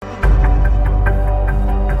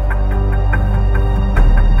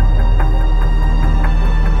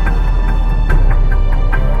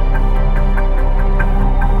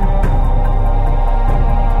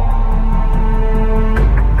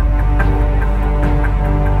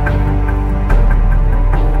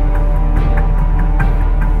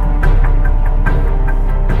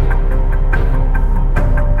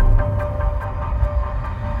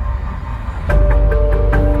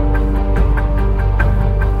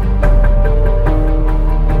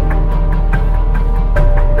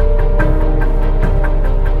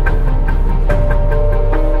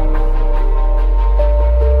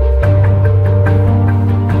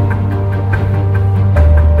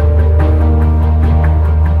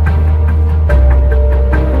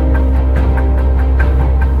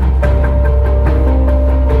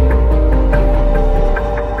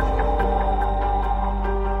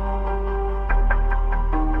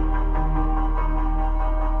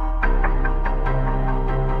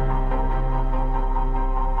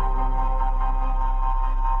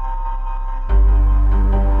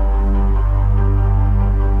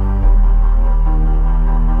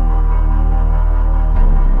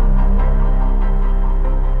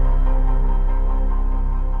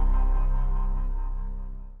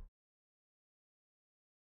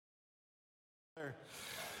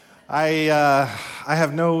I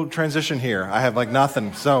have no transition here. I have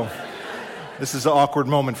nothing. So this is an awkward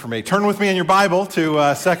moment for me. Turn with me in your Bible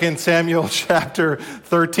to 2 Samuel chapter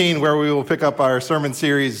 13, where we will pick up our sermon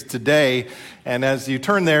series today. And as you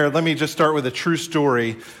turn there, let me just start with a true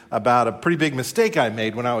story about a pretty big mistake I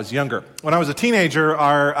made when I was younger. When I was a teenager,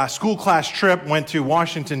 our school class trip went to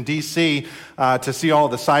Washington, D.C. To see all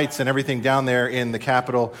the sights and everything down there in the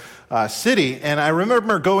capital city. And I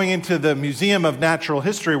remember going into the Museum of Natural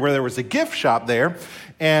History where there was a gift shop there.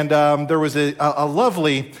 And there was a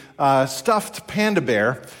lovely stuffed panda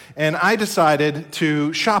bear. And I decided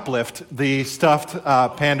to shoplift the stuffed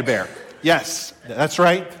panda bear. Yes, that's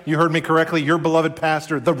right. You heard me correctly. Your beloved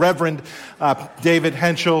pastor, the Reverend David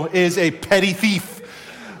Henschel, is a petty thief.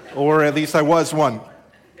 Or at least I was one.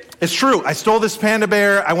 It's true. I stole this panda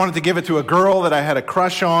bear. I wanted to give it to a girl that I had a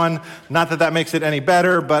crush on. Not that that makes it any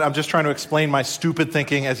better, but I'm just trying to explain my stupid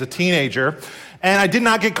thinking as a teenager. And I did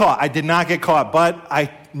not get caught. But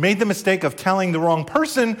I made the mistake of telling the wrong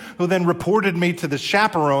person, who then reported me to the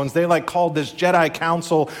chaperones. They called this Jedi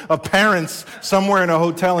council of parents somewhere in a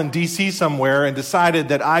hotel in D.C. somewhere and decided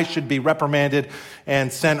that I should be reprimanded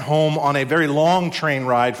and sent home on a very long train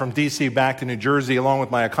ride from D.C. back to New Jersey along with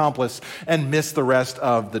my accomplice and missed the rest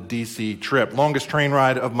of the D.C. trip. Longest train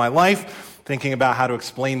ride of my life, thinking about how to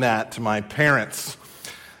explain that to my parents.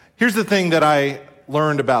 Here's the thing that I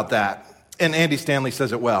learned about that, and Andy Stanley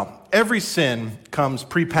says it well. Every sin comes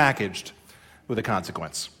prepackaged with a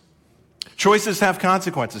consequence. Choices have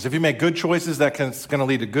consequences. If you make good choices, that's going to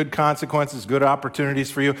lead to good consequences, good opportunities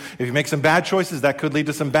for you. If you make some bad choices, that could lead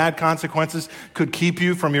to some bad consequences, could keep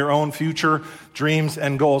you from your own future dreams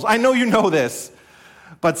and goals. I know you know this,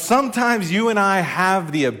 but sometimes you and I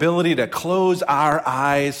have the ability to close our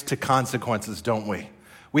eyes to consequences, don't we?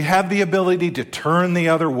 We have the ability to turn the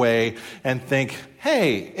other way and think,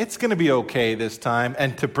 hey, it's going to be okay this time,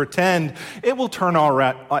 and to pretend it will turn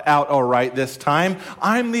out all right this time.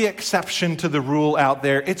 I'm the exception to the rule out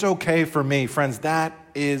there. It's okay for me. Friends, that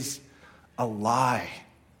is a lie.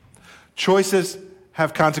 Choices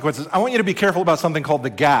have consequences. I want you to be careful about something called the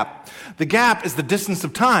gap. The gap is the distance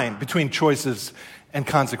of time between choices and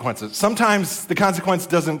consequences. Sometimes the consequence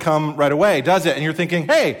doesn't come right away, does it? And you're thinking,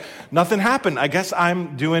 hey, nothing happened. I guess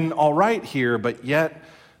I'm doing all right here, but yet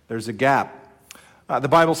there's a gap. The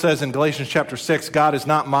Bible says in Galatians chapter 6, God is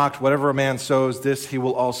not mocked. Whatever a man sows, this he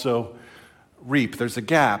will also reap. There's a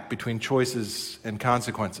gap between choices and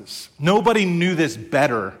consequences. Nobody knew this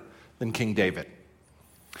better than King David.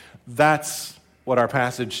 That's what our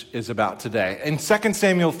passage is about today. In 2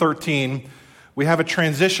 Samuel 13, we have a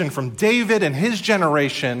transition from David and his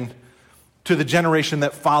generation to the generation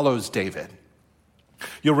that follows David.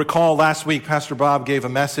 You'll recall last week, Pastor Bob gave a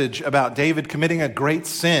message about David committing a great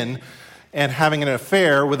sin and having an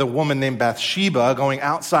affair with a woman named Bathsheba, going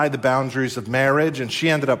outside the boundaries of marriage, and she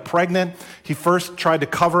ended up pregnant. He first tried to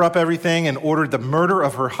cover up everything and ordered the murder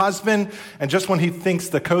of her husband, and just when he thinks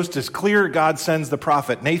the coast is clear, God sends the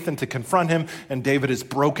prophet Nathan to confront him, and David is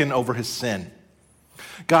broken over his sin.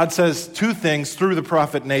 God says two things through the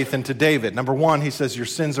prophet Nathan to David. Number one, he says, your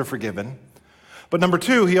sins are forgiven. But number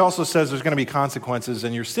two, he also says there's going to be consequences,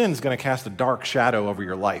 and your sin is going to cast a dark shadow over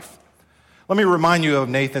your life. Let me remind you of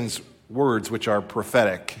Nathan's words, which are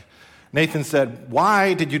prophetic. Nathan said,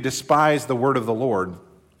 why did you despise the word of the Lord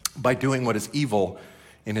by doing what is evil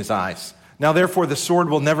in his eyes? Now, therefore, the sword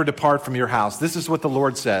will never depart from your house. This is what the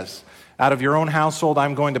Lord says. Out of your own household,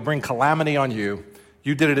 I'm going to bring calamity on you.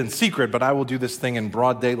 You did it in secret, but I will do this thing in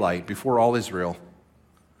broad daylight before all Israel.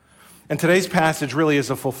 And today's passage really is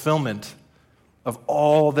a fulfillment of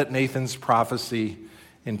all that Nathan's prophecy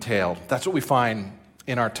entailed. That's what we find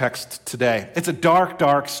in our text today. It's a dark,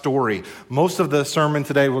 dark story. Most of the sermon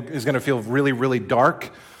today is going to feel really, really dark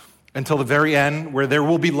until the very end, where there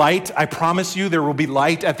will be light. I promise you there will be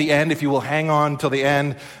light at the end if you will hang on till the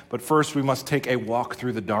end. But first, we must take a walk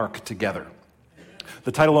through the dark together.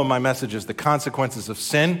 The title of my message is The Consequences of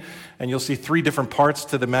Sin, and you'll see three different parts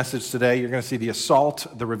to the message today. You're going to see the assault,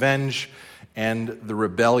 the revenge, and the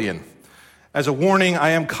rebellion. As a warning, I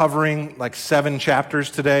am covering 7 chapters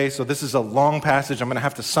today, so this is a long passage. I'm going to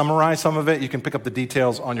have to summarize some of it. You can pick up the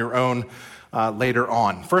details on your own later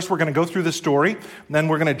on. First, we're going to go through the story, and then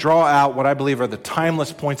we're going to draw out what I believe are the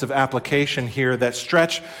timeless points of application here that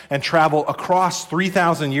stretch and travel across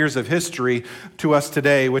 3,000 years of history to us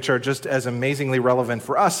today, which are just as amazingly relevant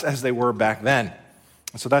for us as they were back then.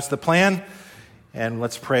 So that's the plan, and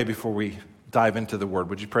let's pray before we dive into the Word.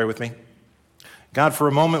 Would you pray with me? God, for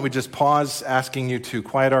a moment, we just pause, asking you to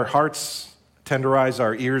quiet our hearts, tenderize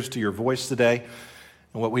our ears to your voice today.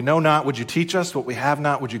 And what we know not, would you teach us? What we have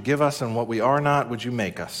not, would you give us? And what we are not, would you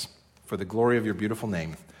make us? For the glory of your beautiful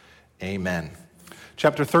name. Amen.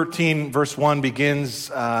 Chapter 13, verse 1 begins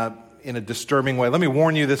in a disturbing way. Let me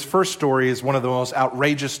warn you, this first story is one of the most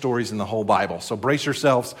outrageous stories in the whole Bible. So brace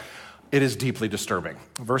yourselves. It is deeply disturbing.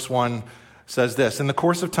 Verse 1 says this: In the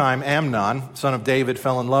course of time, Amnon, son of David,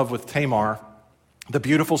 fell in love with Tamar, the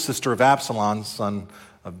beautiful sister of Absalom, son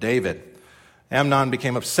of David. Amnon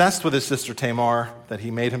became obsessed with his sister Tamar, that he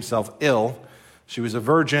made himself ill. She was a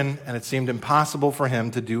virgin, and it seemed impossible for him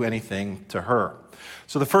to do anything to her.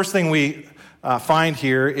 So the first thing we find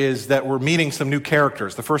here is that we're meeting some new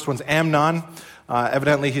characters. The first one's Amnon.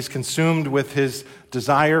 Evidently, he's consumed with his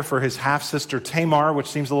desire for his half-sister Tamar, which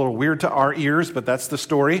seems a little weird to our ears, but that's the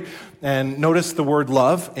story. And notice the word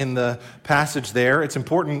love in the passage there. It's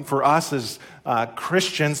important for us as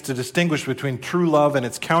Christians to distinguish between true love and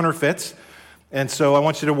its counterfeits. And so I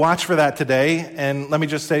want you to watch for that today. And let me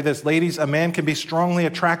just say this, ladies, a man can be strongly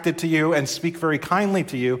attracted to you and speak very kindly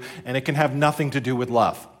to you, and it can have nothing to do with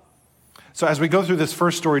love. So as we go through this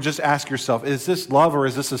first story, just ask yourself, is this love or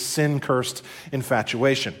is this a sin-cursed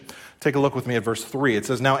infatuation? Take a look with me at verse 3. It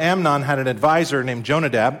says, Now Amnon had an advisor named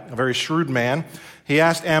Jonadab, a very shrewd man. He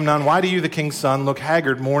asked Amnon, Why do you, the king's son, look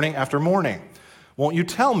haggard morning after morning? Won't you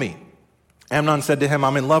tell me? Amnon said to him,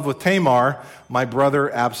 I'm in love with Tamar, my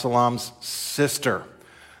brother Absalom's sister.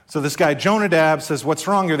 So this guy Jonadab says, what's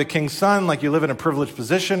wrong? You're the king's son, like you live in a privileged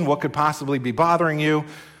position. What could possibly be bothering you?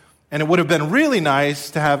 And it would have been really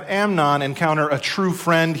nice to have Amnon encounter a true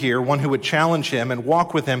friend here, one who would challenge him and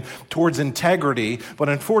walk with him towards integrity. But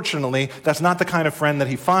unfortunately, that's not the kind of friend that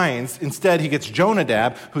he finds. Instead, he gets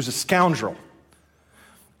Jonadab, who's a scoundrel.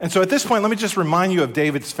 And so at this point, let me just remind you of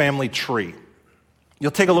David's family tree. You'll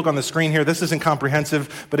take a look on the screen here. This isn't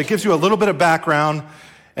comprehensive, but it gives you a little bit of background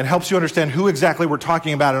and helps you understand who exactly we're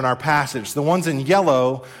talking about in our passage. The ones in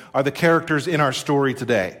yellow are the characters in our story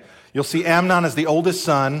today. You'll see Amnon as the oldest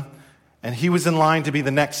son, and he was in line to be the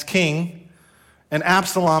next king. And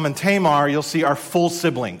Absalom and Tamar, you'll see, are full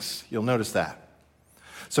siblings. You'll notice that.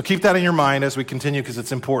 So keep that in your mind as we continue because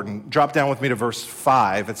it's important. Drop down with me to verse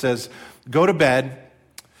 5. It says, Go to bed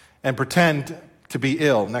and pretend to be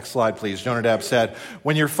ill. Next slide, please. Jonadab said,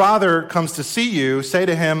 When your father comes to see you, say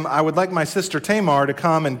to him, I would like my sister Tamar to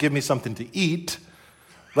come and give me something to eat.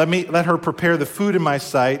 Let her prepare the food in my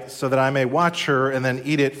sight so that I may watch her and then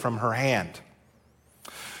eat it from her hand.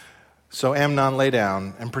 So Amnon lay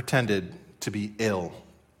down and pretended to be ill.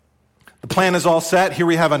 The plan is all set. Here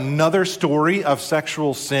we have another story of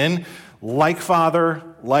sexual sin, like father,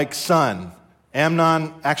 like son.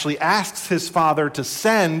 Amnon actually asks his father to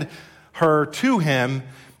send her to him,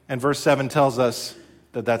 and verse 7 tells us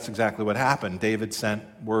that that's exactly what happened. David sent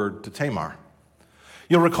word to Tamar.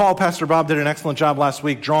 You'll recall Pastor Bob did an excellent job last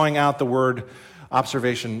week drawing out the word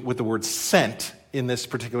observation with the word sent in this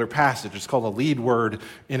particular passage. It's called a lead word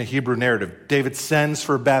in a Hebrew narrative. David sends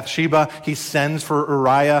for Bathsheba, he sends for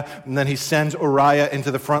Uriah, and then he sends Uriah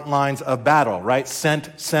into the front lines of battle, right? Sent.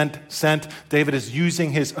 David is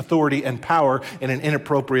using his authority and power in an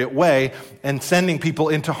inappropriate way and sending people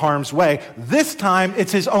into harm's way. This time,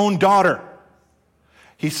 it's his own daughter.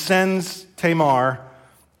 He sends Tamar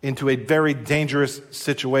into a very dangerous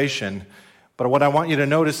situation. But what I want you to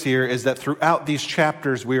notice here is that throughout these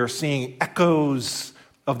chapters, we are seeing echoes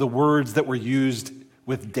of the words that were used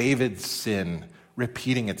with David's sin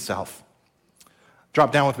repeating itself.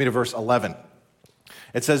 Drop down with me to verse 11.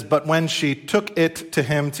 It says, But when she took it to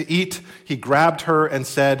him to eat, he grabbed her and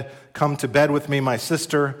said, Come to bed with me, my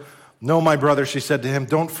sister. No, my brother, she said to him,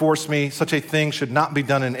 don't force me. Such a thing should not be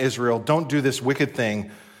done in Israel. Don't do this wicked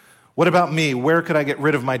thing. What about me? Where could I get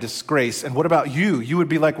rid of my disgrace? And what about you? You would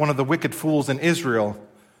be like one of the wicked fools in Israel.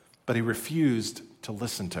 But he refused to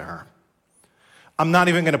listen to her. I'm not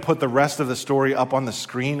even going to put the rest of the story up on the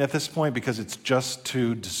screen at this point because it's just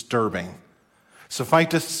too disturbing.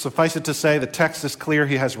 Suffice it to say, the text is clear.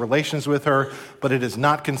 He has relations with her, but it is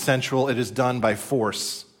not consensual. It is done by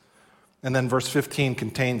force. And then verse 15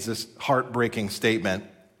 contains this heartbreaking statement.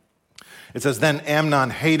 It says, Then Amnon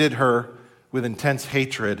hated her with intense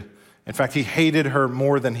hatred. In fact, he hated her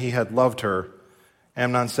more than he had loved her.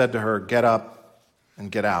 Amnon said to her, Get up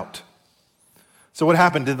and get out. So what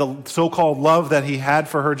happened? Did the so-called love that he had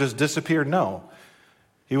for her just disappear? No.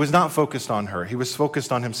 He was not focused on her. He was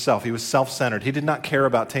focused on himself. He was self-centered. He did not care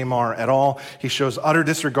about Tamar at all. He shows utter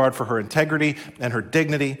disregard for her integrity and her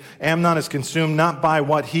dignity. Amnon is consumed not by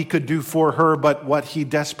what he could do for her, but what he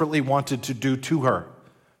desperately wanted to do to her.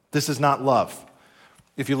 This is not love.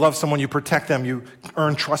 If you love someone, you protect them, you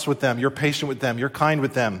earn trust with them, you're patient with them, you're kind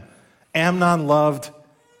with them. Amnon loved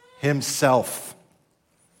himself.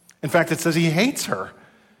 In fact, it says he hates her,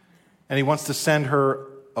 and he wants to send her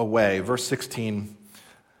away. Verse 16,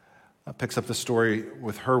 picks up the story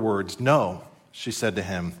with her words. "No," she said to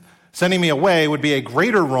him, "sending me away would be a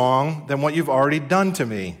greater wrong than what you've already done to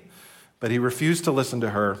me." But he refused to listen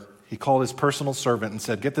to her. He called his personal servant and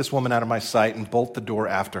said, "Get this woman out of my sight and bolt the door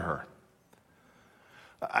after her."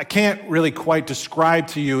 I can't really quite describe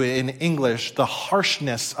to you in English the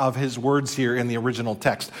harshness of his words here in the original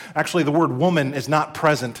text. Actually, the word woman is not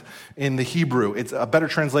present in the Hebrew. A better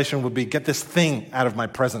translation would be, "Get this thing out of my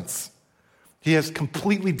presence." He has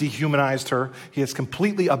completely dehumanized her. He has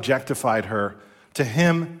completely objectified her. To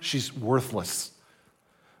him, she's worthless.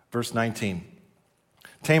 Verse 19.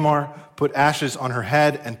 Tamar put ashes on her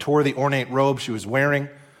head and tore the ornate robe she was wearing.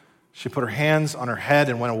 She put her hands on her head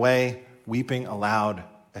and went away, weeping aloud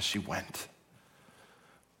as she went.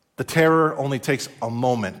 The terror only takes a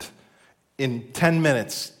moment. In 10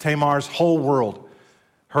 minutes, Tamar's whole world,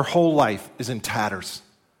 her whole life is in tatters.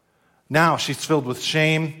 Now she's filled with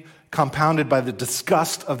shame, compounded by the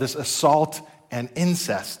disgust of this assault and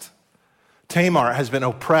incest. Tamar has been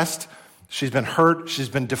oppressed, she's been hurt, she's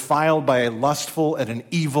been defiled by a lustful and an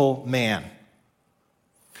evil man.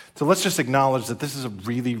 So let's just acknowledge that this is a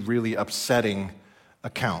really, really upsetting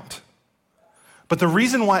account. But the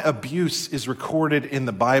reason why abuse is recorded in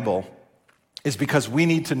the Bible is because we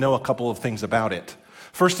need to know a couple of things about it.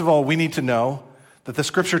 First of all, we need to know that the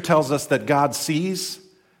scripture tells us that God sees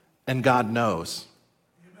and God knows.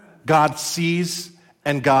 God sees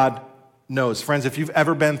and God knows. Friends, if you've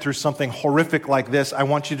ever been through something horrific like this, I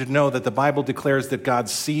want you to know that the Bible declares that God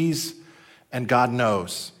sees and God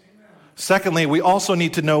knows. Secondly, we also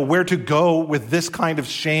need to know where to go with this kind of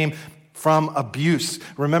shame from abuse.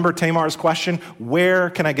 Remember Tamar's question?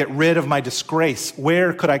 Where can I get rid of my disgrace?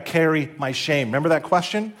 Where could I carry my shame? Remember that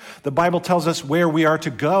question? The Bible tells us where we are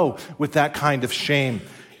to go with that kind of shame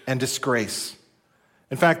and disgrace.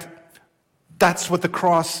 In fact, that's what the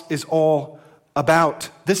cross is all about.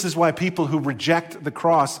 This is why people who reject the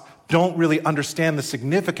cross don't really understand the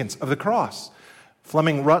significance of the cross.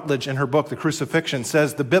 Fleming Rutledge, in her book, The Crucifixion,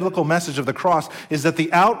 says the biblical message of the cross is that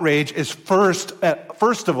the outrage is first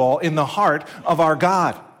of all in the heart of our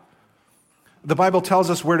God. The Bible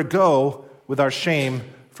tells us where to go with our shame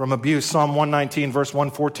from abuse. Psalm 119, verse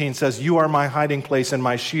 114 says, "You are my hiding place and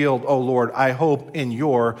my shield, O Lord. I hope in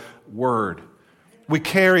your word." We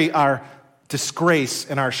carry our disgrace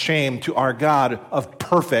and our shame to our God of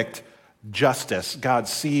perfect justice. God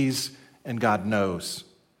sees and God knows.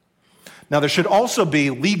 Now, there should also be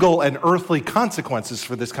legal and earthly consequences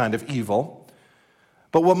for this kind of evil.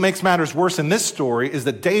 But what makes matters worse in this story is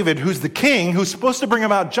that David, who's the king, who's supposed to bring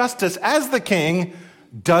about justice as the king,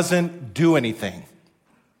 doesn't do anything.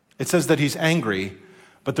 It says that he's angry,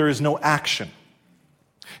 but there is no action.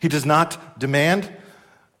 He does not demand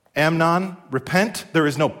Amnon repent. There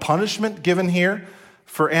is no punishment given here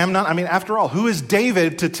for Amnon. I mean, after all, who is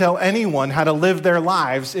David to tell anyone how to live their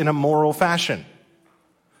lives in a moral fashion?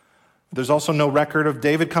 There's also no record of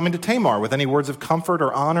David coming to Tamar with any words of comfort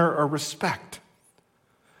or honor or respect.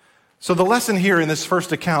 So the lesson here in this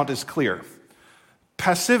first account is clear.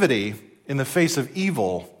 Passivity in the face of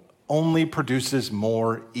evil only produces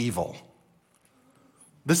more evil.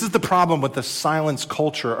 This is the problem with the silence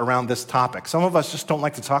culture around this topic. Some of us just don't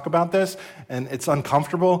like to talk about this, and it's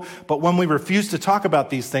uncomfortable. But when we refuse to talk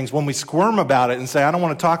about these things, when we squirm about it and say, I don't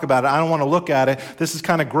want to talk about it, I don't want to look at it, this is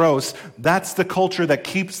kind of gross, that's the culture that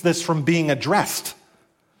keeps this from being addressed.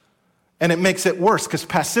 And it makes it worse, because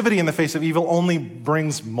passivity in the face of evil only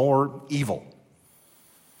brings more evil.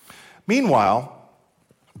 Meanwhile,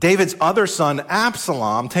 David's other son,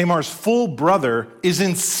 Absalom, Tamar's full brother, is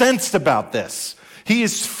incensed about this. He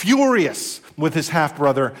is furious with his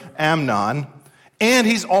half-brother Amnon, and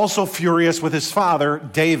he's also furious with his father,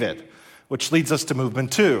 David, which leads us to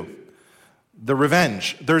movement 2, the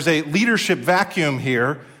revenge. There's a leadership vacuum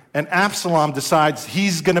here, and Absalom decides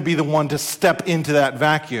he's going to be the one to step into that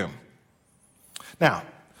vacuum. Now,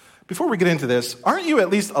 before we get into this, aren't you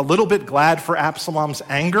at least a little bit glad for Absalom's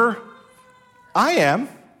anger? I am.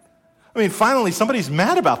 I mean, finally, somebody's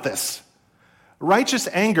mad about this. Righteous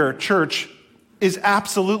anger, church, is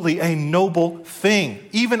absolutely a noble thing.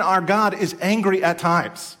 Even our God is angry at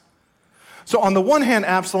times. So on the one hand,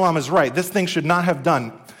 Absalom is right. This thing should not have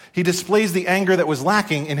done. He displays the anger that was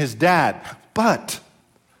lacking in his dad. But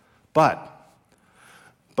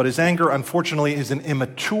his anger, unfortunately, is an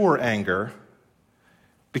immature anger.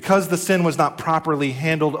 Because the sin was not properly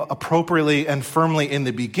handled appropriately and firmly in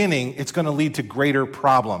the beginning, it's going to lead to greater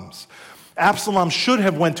problems. Absalom should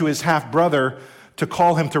have went to his half-brother to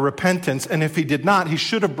call him to repentance, and if he did not, he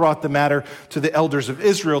should have brought the matter to the elders of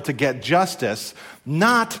Israel to get justice,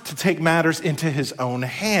 not to take matters into his own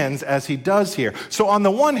hands as he does here. So on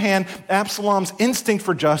the one hand, Absalom's instinct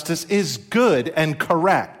for justice is good and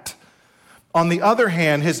correct. On the other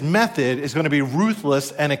hand, his method is going to be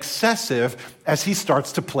ruthless and excessive as he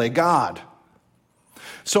starts to play God.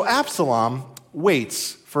 So Absalom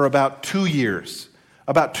waits for about 2 years.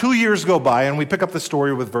 About 2 years go by, and we pick up the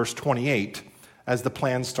story with verse 28 as the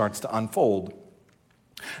plan starts to unfold.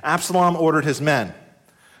 Absalom ordered his men,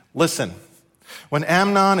 listen, when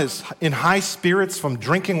Amnon is in high spirits from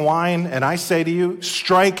drinking wine, and I say to you,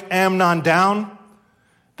 strike Amnon down,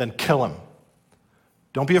 then kill him.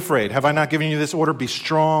 Don't be afraid. Have I not given you this order? Be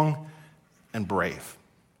strong and brave.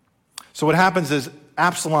 So what happens is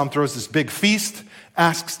Absalom throws this big feast,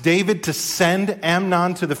 asks David to send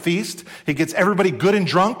Amnon to the feast. He gets everybody good and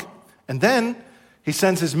drunk, and then he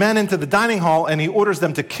sends his men into the dining hall and he orders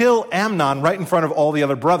them to kill Amnon right in front of all the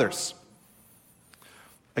other brothers.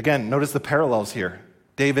 Again, notice the parallels here.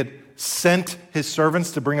 David sent his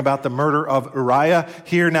servants to bring about the murder of Uriah.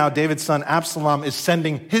 Here now David's son Absalom is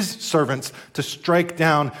sending his servants to strike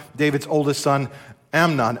down David's oldest son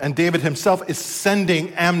Amnon. And David himself is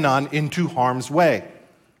sending Amnon into harm's way.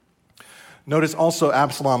 Notice also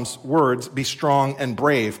Absalom's words, be strong and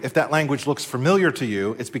brave. If that language looks familiar to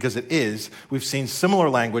you, it's because it is. We've seen similar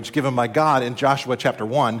language given by God in Joshua chapter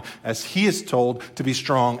 1, as he is told to be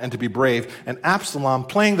strong and to be brave. And Absalom,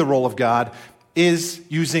 playing the role of God, is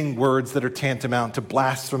using words that are tantamount to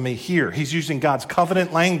blasphemy here. He's using God's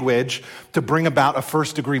covenant language to bring about a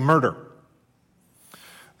first-degree murder.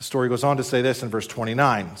 The story goes on to say this in verse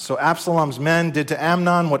 29. So Absalom's men did to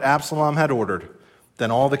Amnon what Absalom had ordered. Then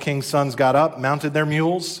all the king's sons got up, mounted their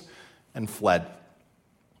mules, and fled.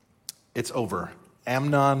 It's over.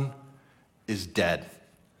 Amnon is dead.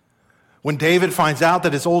 When David finds out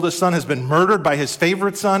that his oldest son has been murdered by his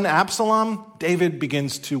favorite son, Absalom, David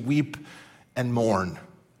begins to weep and mourn.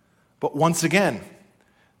 But once again,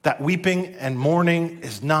 that weeping and mourning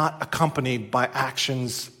is not accompanied by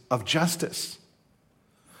actions of justice.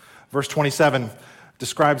 Verse 27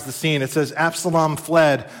 describes the scene. It says, Absalom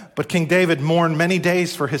fled, but King David mourned many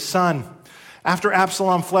days for his son. After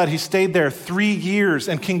Absalom fled, he stayed there 3 years,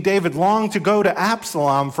 and King David longed to go to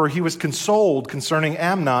Absalom, for he was consoled concerning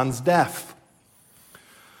Amnon's death.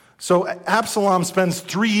 So Absalom spends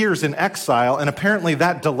 3 years in exile, and apparently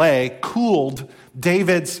that delay cooled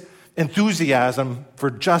David's enthusiasm for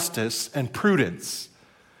justice and prudence.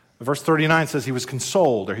 Verse 39 says he was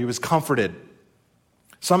consoled, or he was comforted.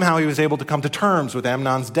 Somehow he was able to come to terms with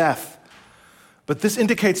Amnon's death. But this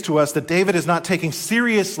indicates to us that David is not taking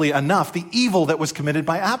seriously enough the evil that was committed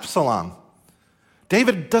by Absalom.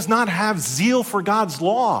 David does not have zeal for God's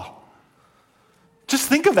law. Just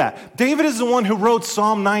think of that. David is the one who wrote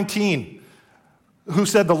Psalm 19, who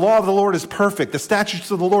said, the law of the Lord is perfect, the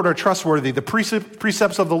statutes of the Lord are trustworthy, the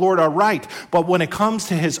precepts of the Lord are right. But when it comes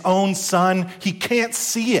to his own son, he can't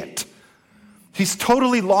see it. He's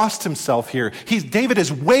totally lost himself here. David is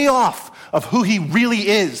way off of who he really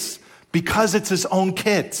is because it's his own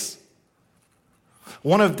kids.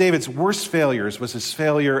 One of David's worst failures was his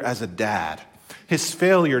failure as a dad, his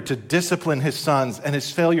failure to discipline his sons, and his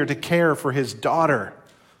failure to care for his daughter.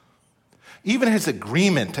 Even his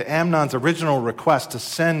agreement to Amnon's original request to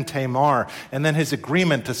send Tamar, and then his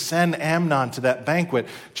agreement to send Amnon to that banquet,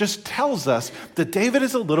 just tells us that David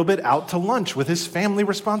is a little bit out to lunch with his family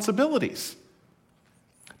responsibilities.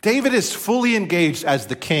 David is fully engaged as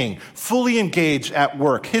the king, fully engaged at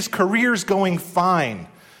work. His career's going fine,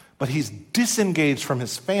 but he's disengaged from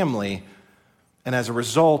his family, and as a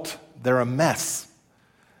result, they're a mess.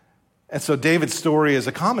 And so David's story is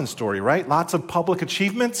a common story, right? Lots of public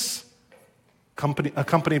achievements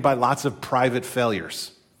accompanied by lots of private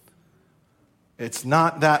failures. It's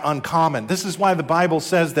not that uncommon. This is why the Bible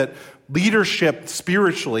says that leadership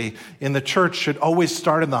spiritually in the church should always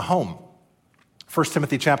start in the home. 1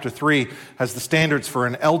 Timothy chapter 3 has the standards for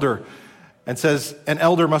an elder and says an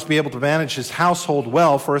elder must be able to manage his household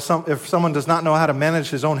well, for if someone does not know how to manage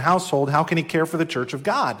his own household, how can he care for the church of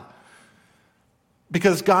God?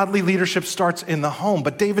 Because godly leadership starts in the home,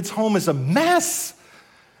 but David's home is a mess,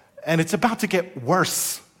 and it's about to get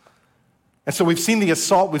worse. And so we've seen the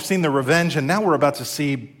assault, we've seen the revenge, and now we're about to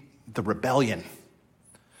see the rebellion.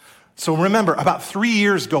 So remember, about 3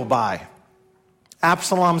 years go by.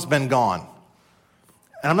 Absalom's been gone.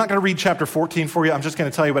 And I'm not going to read chapter 14 for you. I'm just going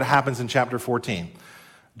to tell you what happens in chapter 14.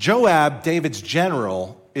 Joab, David's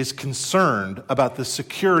general, is concerned about the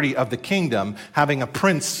security of the kingdom, having a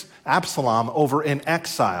prince, Absalom, over in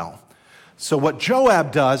exile. So what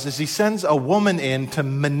Joab does is he sends a woman in to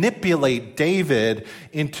manipulate David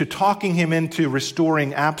into talking him into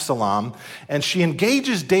restoring Absalom. And she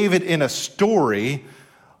engages David in a story,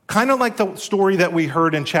 kind of like the story that we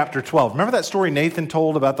heard in chapter 12. Remember that story Nathan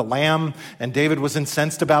told about the lamb and David was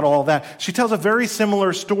incensed about all that? She tells a very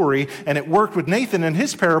similar story, and it worked with Nathan in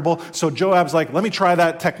his parable. So Joab's like, let me try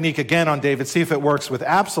that technique again on David, see if it works with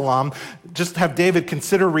Absalom. Just have David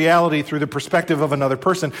consider reality through the perspective of another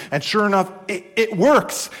person. And sure enough, it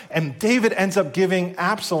works. And David ends up giving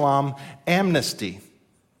Absalom amnesty.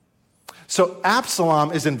 So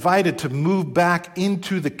Absalom is invited to move back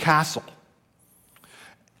into the castle.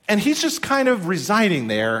 And he's just kind of residing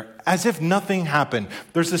there as if nothing happened.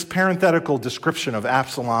 There's this parenthetical description of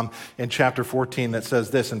Absalom in chapter 14 that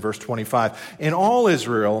says this in verse 25. In all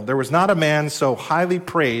Israel, there was not a man so highly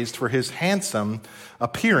praised for his handsome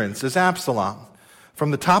appearance as Absalom.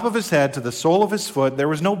 From the top of his head to the sole of his foot, there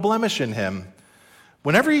was no blemish in him.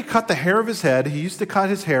 Whenever he cut the hair of his head, he used to cut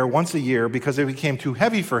his hair once a year because it became too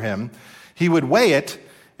heavy for him. He would weigh it,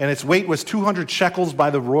 and its weight was 200 shekels by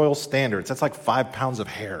the royal standards. That's like 5 pounds of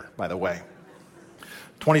hair, by the way.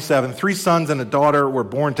 27, 3 sons and a daughter were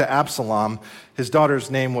born to Absalom. His daughter's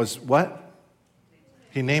name was what?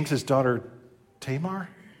 He named his daughter Tamar,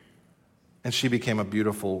 and she became a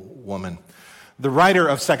beautiful woman. The writer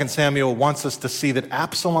of 2 Samuel wants us to see that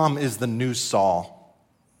Absalom is the new Saul.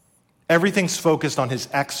 Everything's focused on his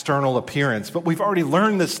external appearance, but we've already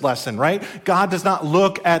learned this lesson, right? God does not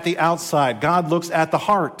look at the outside. God looks at the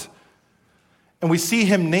heart. And we see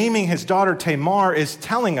him naming his daughter Tamar is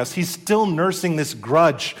telling us he's still nursing this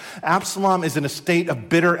grudge. Absalom is in a state of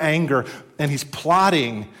bitter anger, and he's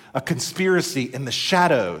plotting a conspiracy in the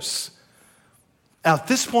shadows. Now, at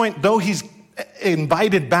this point, though he's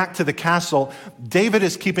invited back to the castle, David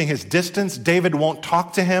is keeping his distance. David won't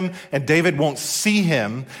talk to him, and David won't see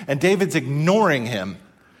him, and David's ignoring him.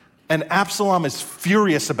 And Absalom is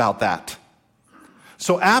furious about that.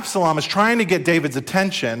 So Absalom is trying to get David's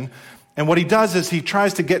attention, and what he does is he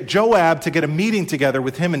tries to get Joab to get a meeting together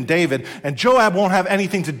with him and David, and Joab won't have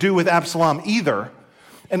anything to do with Absalom either.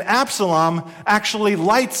 And Absalom actually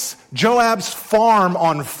lights Joab's farm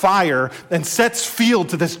on fire and sets field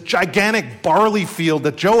to this gigantic barley field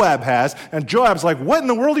that Joab has. And Joab's like, what in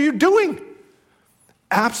the world are you doing?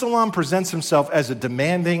 Absalom presents himself as a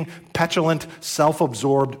demanding, petulant,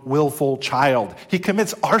 self-absorbed, willful child. He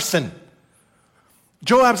commits arson.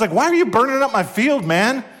 Joab's like, why are you burning up my field,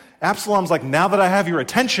 man? Absalom's like, now that I have your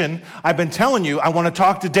attention, I've been telling you I want to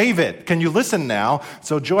talk to David. Can you listen now?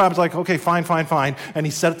 So Joab's like, okay, fine. And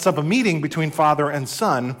he sets up a meeting between father and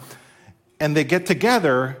son, and they get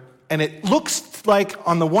together, and it looks like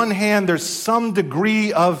on the one hand there's some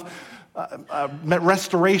degree of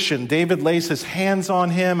restoration. David lays his hands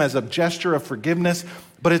on him as a gesture of forgiveness,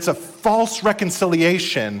 but it's a false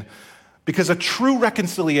reconciliation. Because a true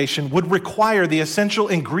reconciliation would require the essential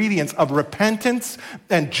ingredients of repentance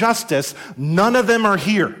and justice. None of them are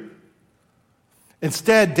here.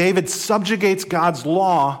 Instead, David subjugates God's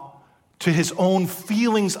law to his own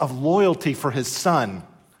feelings of loyalty for his son,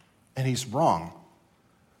 and he's wrong.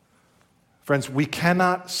 Friends, we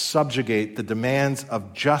cannot subjugate the demands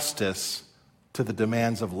of justice to the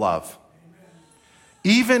demands of love.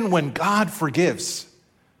 Even when God forgives,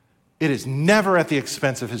 it is never at the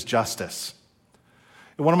expense of his justice.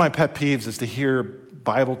 And one of my pet peeves is to hear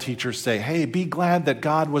Bible teachers say, hey, be glad that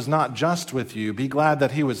God was not just with you. Be glad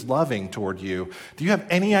that he was loving toward you. Do you have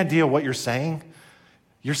any idea what you're saying?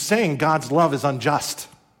 You're saying God's love is unjust.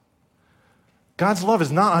 God's love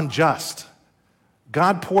is not unjust.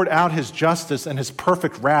 God poured out his justice and his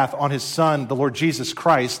perfect wrath on his son, the Lord Jesus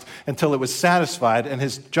Christ, until it was satisfied, and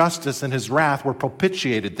his justice and his wrath were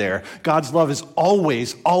propitiated there. God's love is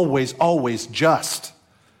always, always, always just.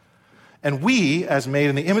 And we, as made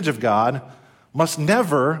in the image of God, must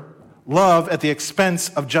never love at the expense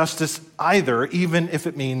of justice either, even if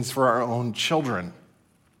it means for our own children.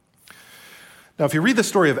 Now, if you read the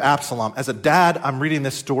story of Absalom, as a dad, I'm reading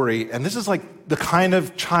this story, and this is like the kind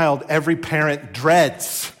of child every parent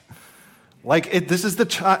dreads. This is the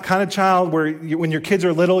kind of child where when your kids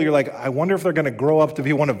are little, you're like, I wonder if they're going to grow up to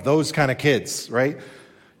be one of those kind of kids, right?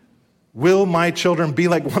 Will my children be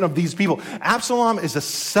like one of these people? Absalom is a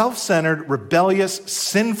self-centered, rebellious,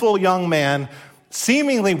 sinful young man,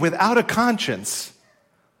 seemingly without a conscience.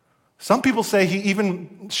 Some people say he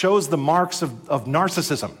even shows the marks of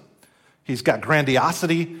narcissism. He's got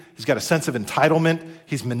grandiosity. He's got a sense of entitlement.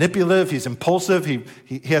 He's manipulative. He's impulsive.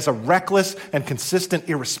 He has a reckless and consistent,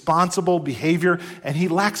 irresponsible behavior, and he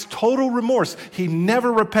lacks total remorse. He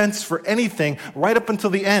never repents for anything right up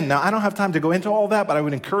until the end. Now, I don't have time to go into all that, but I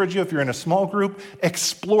would encourage you, if you're in a small group,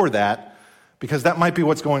 explore that. because that might be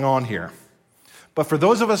what's going on here. But for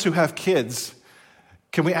those of us who have kids,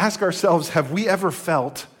 can we ask ourselves, have we ever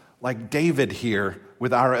felt like David here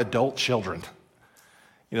with our adult children?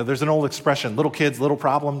 You know, there's an old expression, little kids, little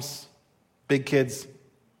problems, big kids,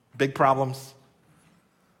 big problems.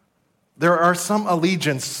 There are some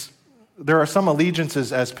allegiances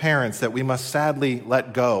as parents that we must sadly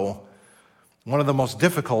let go. One of the most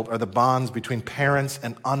difficult are the bonds between parents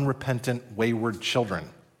and unrepentant, wayward children.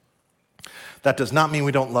 That does not mean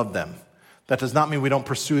we don't love them. That does not mean we don't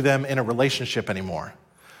pursue them in a relationship anymore.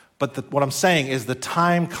 But what I'm saying is the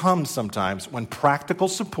time comes sometimes when practical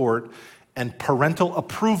support and parental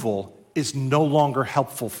approval is no longer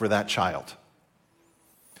helpful for that child.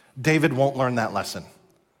 David won't learn that lesson.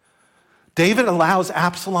 David allows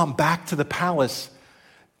Absalom back to the palace.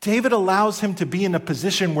 David allows him to be in a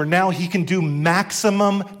position where now he can do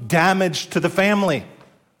maximum damage to the family.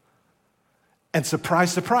 And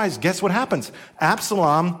surprise, surprise, guess what happens?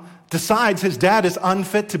 Absalom decides his dad is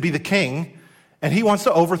unfit to be the king, and he wants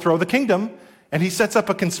to overthrow the kingdom, and he sets up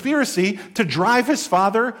a conspiracy to drive his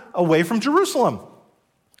father away from Jerusalem.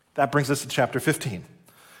 That brings us to chapter 15.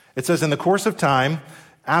 It says, in the course of time,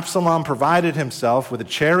 Absalom provided himself with a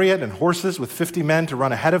chariot and horses with 50 men to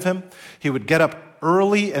run ahead of him. He would get up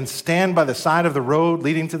early and stand by the side of the road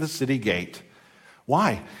leading to the city gate.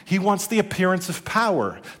 Why? He wants the appearance of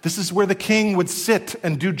power. This is where the king would sit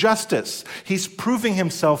and do justice. He's proving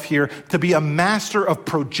himself here to be a master of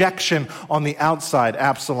projection on the outside,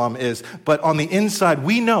 Absalom is. But on the inside,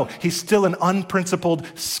 we know he's still an unprincipled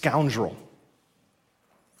scoundrel.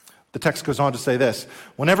 The text goes on to say this: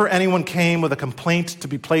 whenever anyone came with a complaint to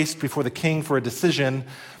be placed before the king for a decision,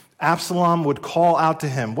 Absalom would call out to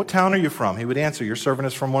him, "What town are you from?" He would answer, "Your servant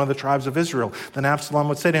is from one of the tribes of Israel." Then Absalom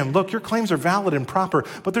would say to him, "Look, your claims are valid and proper,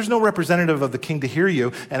 but there's no representative of the king to hear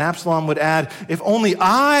you." And Absalom would add, "If only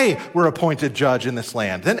I were appointed judge in this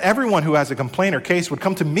land, then everyone who has a complaint or case would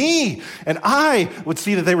come to me, and I would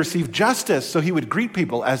see that they receive justice." So he would greet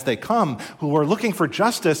people as they come who are looking for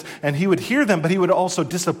justice, and he would hear them, but he would also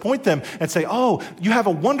disappoint them and say, "Oh, you have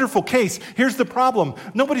a wonderful case. Here's the problem.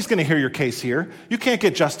 Nobody's going to hear your case here. You can't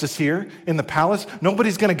get justice here in the palace.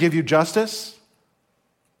 Nobody's going to give you justice."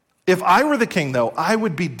 If I were the king, though, I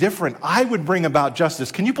would be different. I would bring about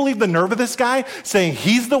justice. Can you believe the nerve of this guy saying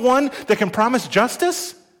he's the one that can promise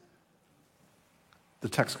justice? The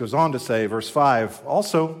text goes on to say, verse 5,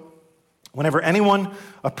 also, whenever anyone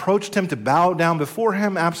approached him to bow down before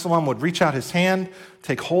him, Absalom would reach out his hand,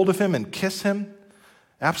 take hold of him, and kiss him.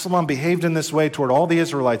 Absalom behaved in this way toward all the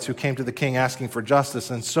Israelites who came to the king asking for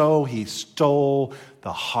justice, and so he stole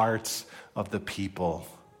the hearts of the people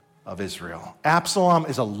of Israel. Absalom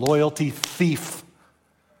is a loyalty thief.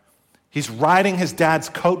 He's riding his dad's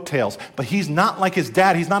coattails, but he's not like his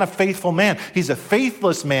dad. He's not a faithful man. He's a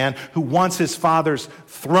faithless man who wants his father's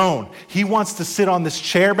throne. He wants to sit on this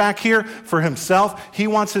chair back here for himself. He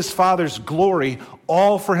wants his father's glory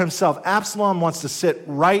all for himself. Absalom wants to sit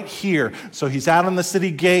right here. So he's out on the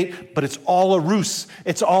city gate, but it's all a ruse.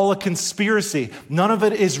 It's all a conspiracy. None of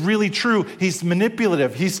it is really true. He's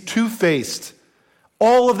manipulative. He's two-faced.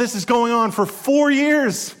 All of this is going on for 4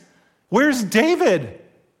 years. Where's David?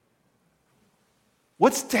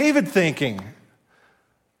 What's David thinking?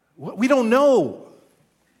 We don't know.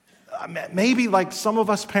 Maybe like some of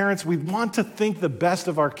us parents, we want to think the best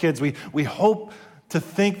of our kids. We hope to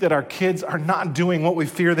think that our kids are not doing what we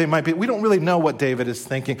fear they might be. We don't really know what David is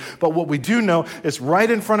thinking, but what we do know is right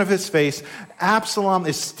in front of his face, Absalom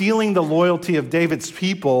is stealing the loyalty of David's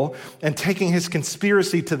people and taking his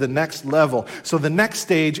conspiracy to the next level. So the next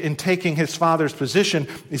stage in taking his father's position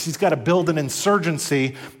is he's got to build an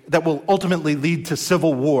insurgency that will ultimately lead to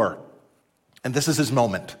civil war. And this is his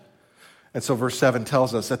moment. And so verse 7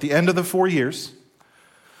 tells us, at the end of the 4 years,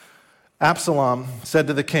 Absalom said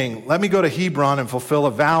to the king, "Let me go to Hebron and fulfill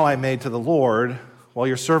a vow I made to the Lord. While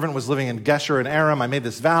your servant was living in Geshur and Aram, I made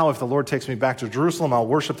this vow. If the Lord takes me back to Jerusalem, I'll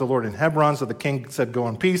worship the Lord in Hebron." So the king said, "Go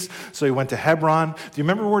in peace." So he went to Hebron. Do you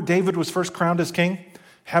remember where David was first crowned as king?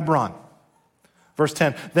 Hebron. Verse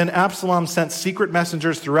 10, then Absalom sent secret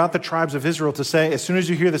messengers throughout the tribes of Israel to say, as soon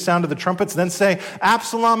as you hear the sound of the trumpets, then say,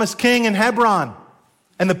 "Absalom is king in Hebron."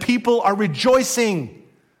 And the people are rejoicing.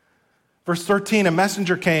 Verse 13, a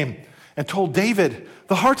messenger came and told David,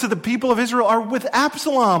 "The hearts of the people of Israel are with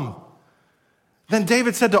Absalom." Then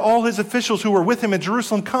David said to all his officials who were with him in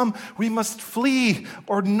Jerusalem, "Come, we must flee,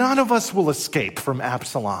 or none of us will escape from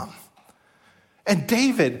Absalom." And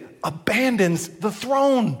David abandons the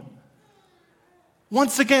throne.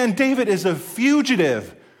 Once again, David is a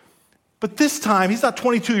fugitive. But this time, he's not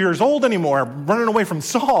 22 years old anymore, running away from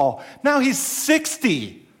Saul. Now he's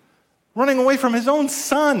 60, running away from his own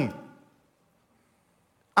son.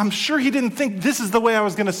 I'm sure he didn't think this is the way I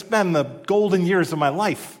was going to spend the golden years of my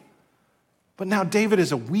life. But now David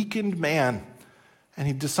is a weakened man, and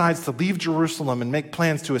he decides to leave Jerusalem and make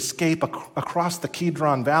plans to escape across the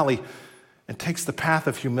Kidron Valley and takes the path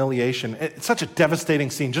of humiliation. It's such a devastating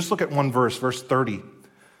scene. Just look at one verse, verse 30.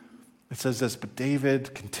 It says this, "But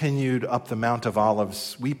David continued up the Mount of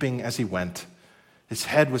Olives, weeping as he went. His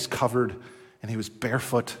head was covered, and he was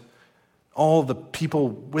barefoot. All the people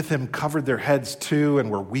with him covered their heads too and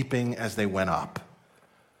were weeping as they went up."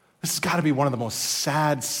 This has got to be one of the most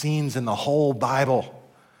sad scenes in the whole Bible.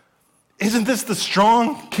 Isn't this the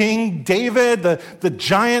strong King David, the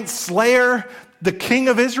giant slayer, the king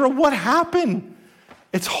of Israel? What happened?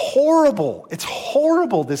 It's horrible. It's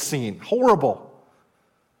horrible, this scene. Horrible.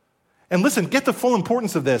 And listen, get the full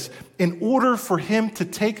importance of this. In order for him to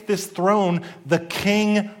take this throne, the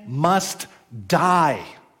king must die.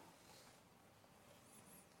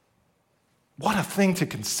 What a thing to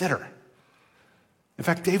consider. In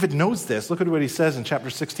fact, David knows this. Look at what he says in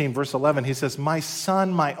chapter 16, verse 11. He says, "My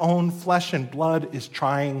son, my own flesh and blood is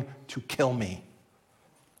trying to kill me."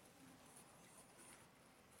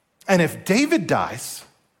 And if David dies,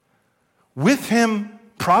 with him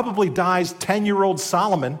probably dies 10-year-old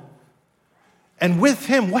Solomon. And with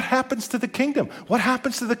him, what happens to the kingdom? What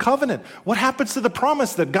happens to the covenant? What happens to the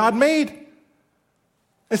promise that God made?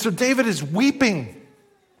 And so David is weeping.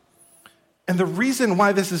 And the reason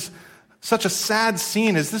why this is such a sad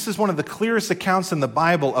scene is this is one of the clearest accounts in the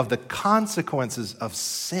Bible of the consequences of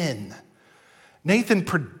sin. Nathan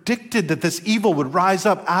predicted that this evil would rise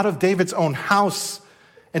up out of David's own house.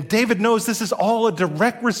 And David knows this is all a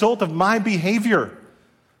direct result of my behavior.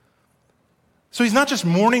 So he's not just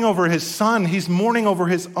mourning over his son, he's mourning over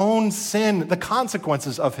his own sin, the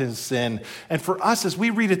consequences of his sin. And for us, as we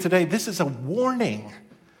read it today, this is a warning.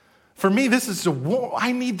 For me, this is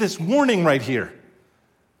I need this warning right here.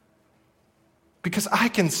 Because I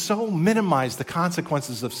can so minimize the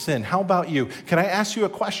consequences of sin. How about you? Can I ask you a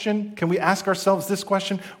question? Can we ask ourselves this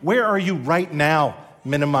question? Where are you right now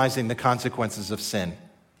minimizing the consequences of sin?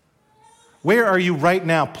 Where are you right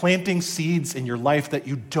now planting seeds in your life that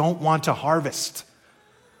you don't want to harvest?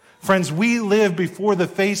 Friends, we live before the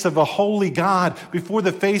face of a holy God, before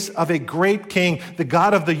the face of a great king, the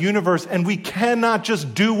God of the universe, and we cannot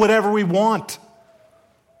just do whatever we want.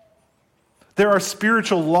 There are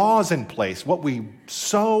spiritual laws in place. What we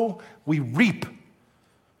sow, we reap.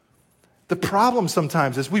 The problem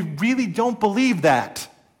sometimes is we really don't believe that.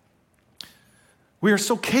 We are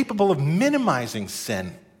so capable of minimizing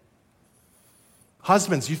sin.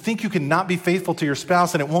 Husbands, you think you can not be faithful to your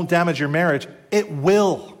spouse and it won't damage your marriage? It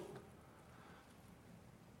will.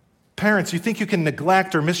 Parents, you think you can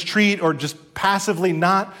neglect or mistreat or just passively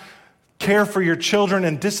not care for your children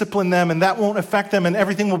and discipline them and that won't affect them and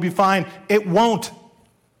everything will be fine? It won't.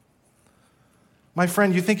 My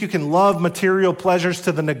friend, you think you can love material pleasures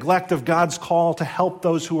to the neglect of God's call to help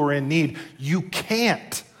those who are in need? You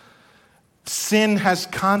can't. Sin has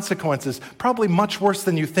consequences, probably much worse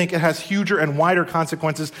than you think. It has huger and wider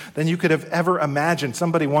consequences than you could have ever imagined.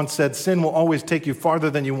 Somebody once said, sin will always take you farther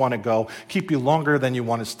than you want to go, keep you longer than you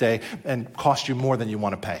want to stay, and cost you more than you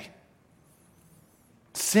want to pay.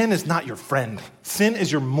 Sin is not your friend. Sin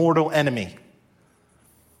is your mortal enemy.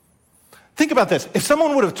 Think about this. If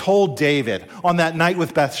someone would have told David on that night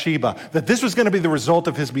with Bathsheba that this was going to be the result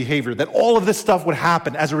of his behavior, that all of this stuff would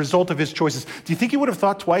happen as a result of his choices, do you think he would have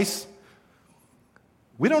thought twice?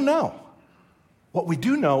 We don't know. What we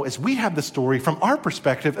do know is we have the story from our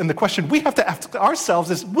perspective, and the question we have to ask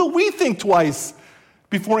ourselves is, will we think twice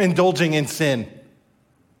before indulging in sin?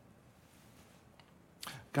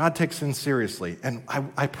 God takes sin seriously, and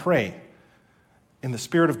I pray in the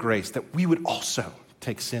spirit of grace that we would also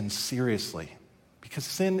take sin seriously, because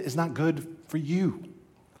sin is not good for you.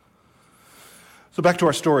 So back to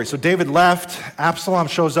our story. So David left. Absalom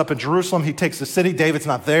shows up in Jerusalem. He takes the city. David's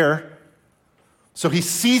not there. So he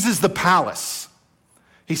seizes the palace.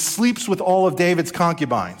 He sleeps with all of David's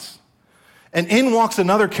concubines. And in walks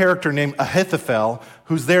another character named Ahithophel,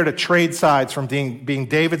 who's there to trade sides from being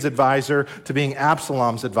David's advisor to being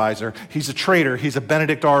Absalom's advisor. He's a traitor. He's a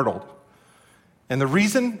Benedict Arnold. And the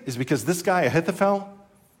reason is because this guy, Ahithophel,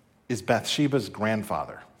 is Bathsheba's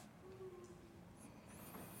grandfather.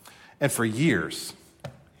 And for years,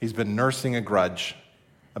 he's been nursing a grudge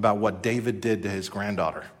about what David did to his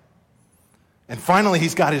granddaughter. And finally,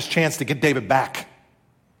 he's got his chance to get David back.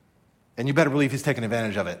 And you better believe he's taking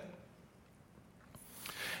advantage of it.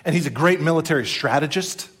 And he's a great military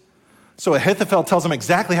strategist. So Ahithophel tells him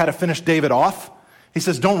exactly how to finish David off. He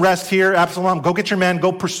says, don't rest here, Absalom. Go get your men.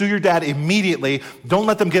 Go pursue your dad immediately. Don't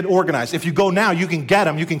let them get organized. If you go now, you can get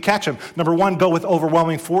him. You can catch him. Number 1, go with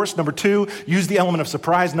overwhelming force. Number 2, use the element of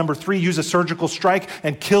surprise. Number 3, use a surgical strike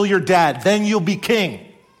and kill your dad. Then you'll be king.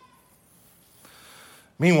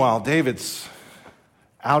 Meanwhile, David's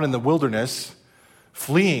out in the wilderness,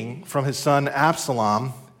 fleeing from his son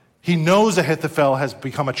Absalom. He knows Ahithophel has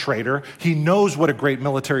become a traitor. He knows what a great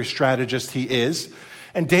military strategist he is.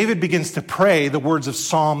 And David begins to pray the words of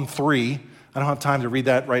Psalm 3. I don't have time to read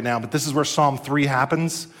that right now, but this is where Psalm 3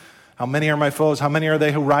 happens. How many are my foes? How many are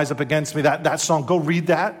they who rise up against me? That song, go read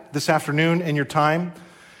that this afternoon in your time.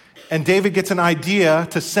 And David gets an idea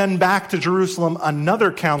to send back to Jerusalem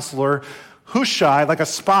another counselor, Hushai, like a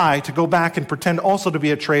spy, to go back and pretend also to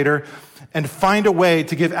be a traitor and find a way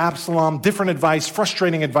to give Absalom different advice,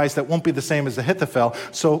 frustrating advice that won't be the same as Ahithophel.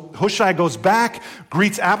 So Hushai goes back,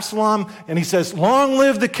 greets Absalom, and he says, long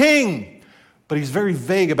live the king. But he's very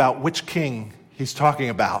vague about which king he's talking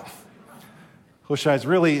about. Hushai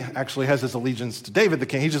really actually has his allegiance to David the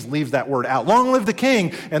king. He just leaves that word out. Long live the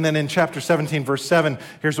king. And then in chapter 17, verse 7,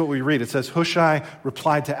 here's what we read. It says, Hushai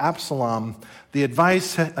replied to Absalom, the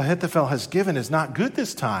advice Ahithophel has given is not good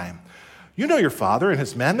this time. You know your father and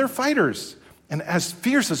his men, they're fighters, and as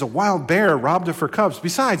fierce as a wild bear robbed of her cubs.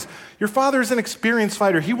 Besides, your father is an experienced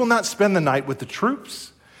fighter. He will not spend the night with the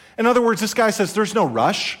troops. In other words, this guy says there's no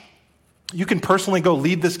rush. You can personally go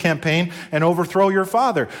lead this campaign and overthrow your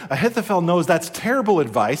father. Ahithophel knows that's terrible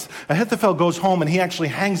advice. Ahithophel goes home and he actually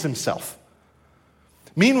hangs himself.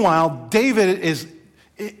 Meanwhile, David is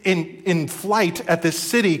in flight at this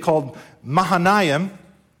city called Mahanaim,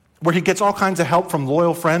 where he gets all kinds of help from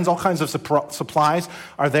loyal friends. All kinds of supplies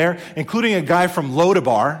are there, including a guy from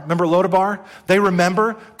Lodabar. Remember Lodabar? They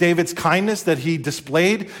remember David's kindness that he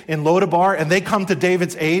displayed in Lodabar, and they come to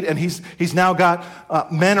David's aid, and he's now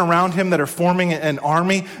got men around him that are forming an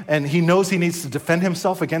army, and he knows he needs to defend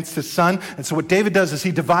himself against his son. And so what David does is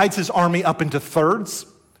he divides his army up into thirds,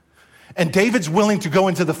 and David's willing to go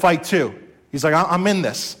into the fight too. He's like, I'm in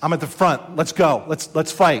this. I'm at the front. Let's go.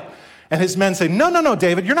 Let's fight. And his men say, no,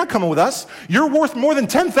 David, you're not coming with us. You're worth more than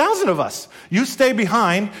 10,000 of us. You stay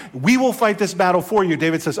behind. We will fight this battle for you.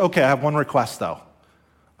 David says, okay, I have one request, though.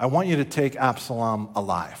 I want you to take Absalom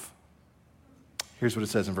alive. Here's what it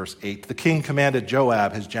says in verse 8. The king commanded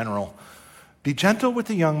Joab, his general, be gentle with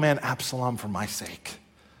the young man Absalom for my sake.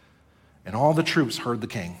 And all the troops heard the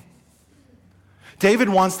king. David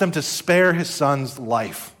wants them to spare his son's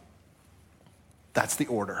life. That's the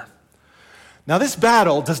order. Now, this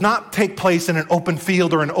battle does not take place in an open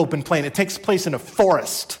field or an open plain. It takes place in a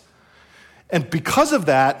forest. And because of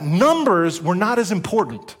that, numbers were not as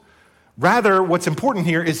important. Rather, what's important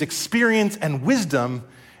here is experience and wisdom,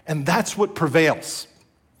 and that's what prevails.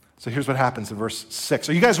 So here's what happens in verse 6.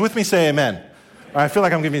 Are you guys with me? Say amen. I feel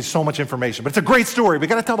like I'm giving you so much information, but it's a great story. We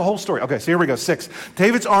got to tell the whole story. Okay, so here we go. 6.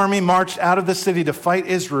 David's army marched out of the city to fight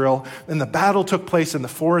Israel, and the battle took place in the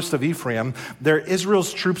forest of Ephraim. There,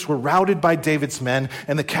 Israel's troops were routed by David's men,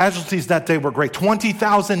 and the casualties that day were great.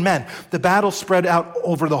 20,000 men. The battle spread out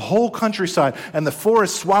over the whole countryside, and the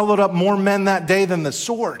forest swallowed up more men that day than the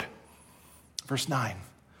sword. Verse 9.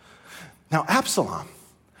 Now Absalom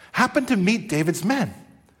happened to meet David's men.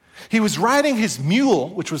 He was riding his mule,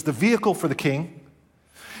 which was the vehicle for the king.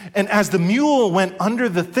 And as the mule went under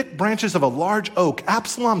the thick branches of a large oak,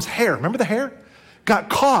 Absalom's hair, remember the hair? Got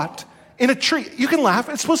caught in a tree. You can laugh.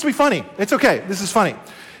 It's supposed to be funny. It's okay. This is funny.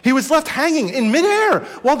 He was left hanging in midair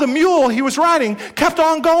while the mule he was riding kept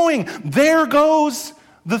on going. There goes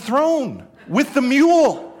the throne with the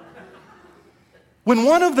mule. When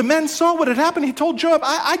one of the men saw what had happened, he told Joab, the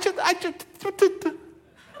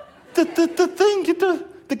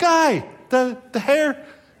hair,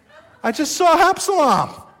 I just saw Absalom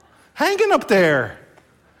hanging up there.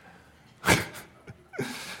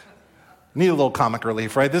 Need a little comic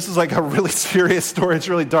relief, right? This is like a really serious story. It's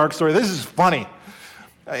a really dark story. This is funny.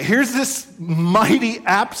 Here's this mighty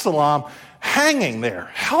Absalom hanging there,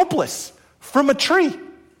 helpless from a tree.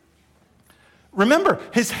 Remember,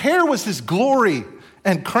 his hair was his glory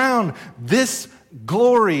and crown. This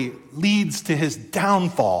glory leads to his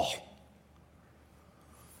downfall.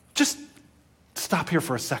 Just stop here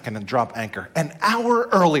for a second and drop anchor. An hour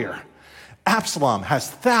earlier, Absalom has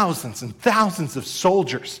thousands and thousands of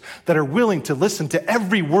soldiers that are willing to listen to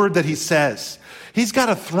every word that he says. He's got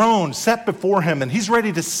a throne set before him, and he's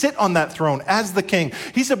ready to sit on that throne as the king.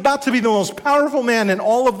 He's about to be the most powerful man in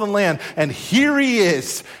all of the land, and here he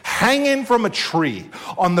is, hanging from a tree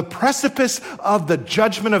on the precipice of the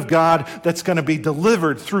judgment of God that's going to be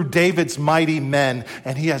delivered through David's mighty men,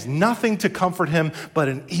 and he has nothing to comfort him but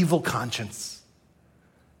an evil conscience.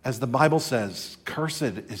 As the Bible says, cursed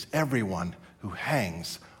is everyone who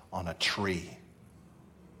hangs on a tree.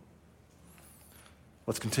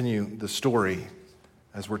 Let's continue the story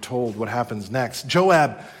as we're told what happens next.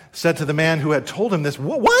 Joab said to the man who had told him this,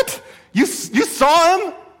 "What? You saw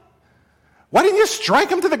him? Why didn't you strike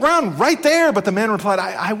him to the ground right there?" But the man replied,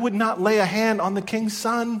 I would not lay a hand on the king's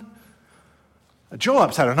son.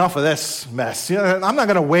 Joab's had enough of this mess. I'm not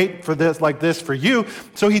going to wait for this like this for you.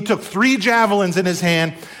 So he took 3 javelins in his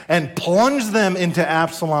hand and plunged them into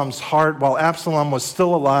Absalom's heart while Absalom was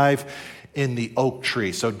still alive in the oak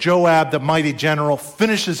tree. So Joab, the mighty general,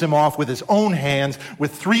 finishes him off with his own hands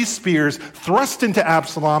with 3 spears thrust into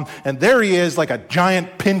Absalom, and there he is like a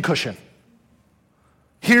giant pincushion.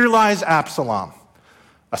 Here lies Absalom,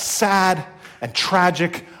 a sad and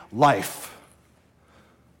tragic life.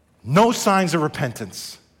 No signs of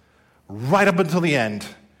repentance, right up until the end,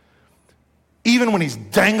 even when he's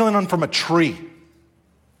dangling on from a tree.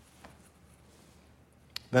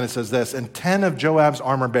 Then it says this, and 10 of Joab's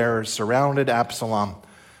armor bearers surrounded Absalom,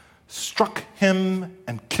 struck him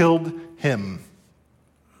and killed him.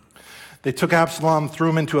 They took Absalom, threw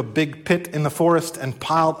him into a big pit in the forest, and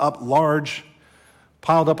piled up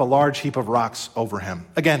a large heap of rocks over him.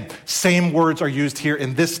 Again, same words are used here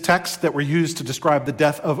in this text that were used to describe the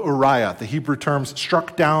death of Uriah. The Hebrew terms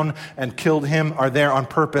struck down and killed him are there on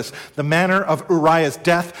purpose. The manner of Uriah's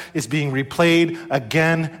death is being replayed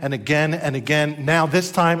again and again and again, now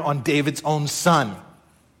this time on David's own son.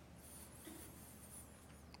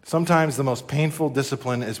 Sometimes the most painful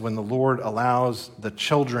discipline is when the Lord allows the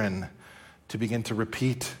children to begin to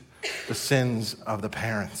repeat the sins of the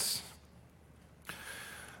parents.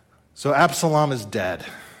 So Absalom is dead.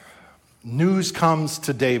 News comes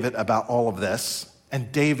to David about all of this,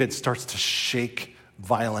 and David starts to shake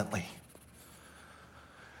violently.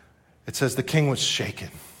 It says the king was shaken.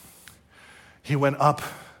 He went up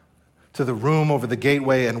to the room over the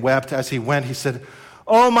gateway and wept. As he went, he said,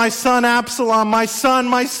 "Oh, my son Absalom, my son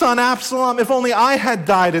Absalom, if only I had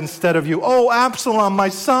died instead of you. Oh, Absalom, my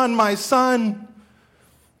son, my son."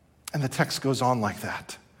 And the text goes on like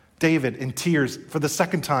that. David in tears for the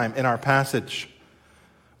second time in our passage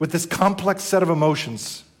with this complex set of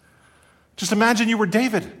emotions. Just imagine you were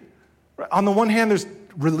David. On the one hand, there's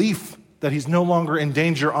relief that he's no longer in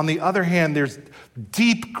danger. On the other hand, there's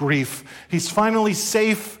deep grief. He's finally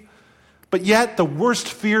safe, but yet the worst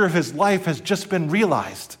fear of his life has just been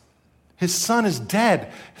realized. His son is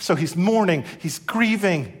dead, so he's mourning, he's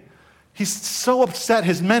grieving. He's so upset,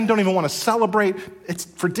 his men don't even want to celebrate.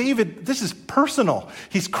 For David, this is personal.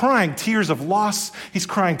 He's crying tears of loss. He's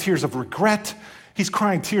crying tears of regret. He's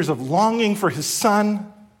crying tears of longing for his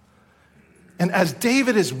son. And as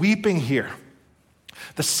David is weeping here,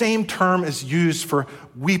 the same term is used for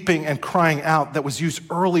weeping and crying out that was used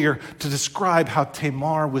earlier to describe how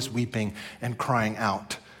Tamar was weeping and crying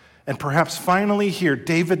out. And perhaps finally here,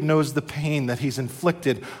 David knows the pain that he's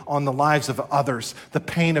inflicted on the lives of others, the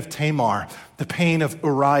pain of Tamar, the pain of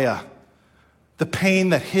Uriah, the pain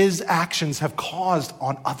that his actions have caused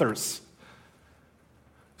on others.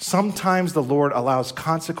 Sometimes the Lord allows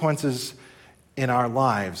consequences in our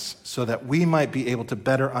lives so that we might be able to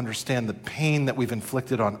better understand the pain that we've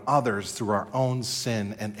inflicted on others through our own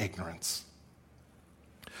sin and ignorance.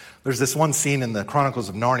 There's this one scene in the Chronicles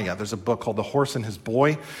of Narnia. There's a book called The Horse and His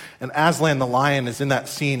Boy, and Aslan the lion is in that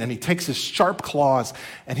scene, and he takes his sharp claws,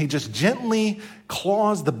 and he just gently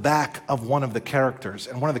claws the back of one of the characters.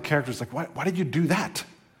 And one of the characters is like, why did you do that?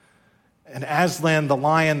 And Aslan the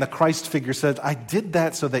lion, the Christ figure, says, "I did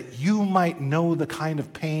that so that you might know the kind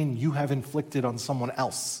of pain you have inflicted on someone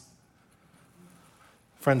else."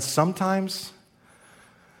 Friends, sometimes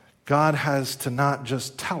God has to not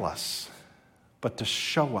just tell us, but to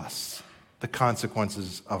show us the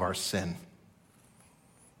consequences of our sin.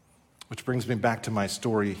 Which brings me back to my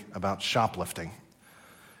story about shoplifting.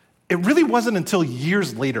 It really wasn't until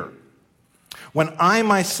years later, when I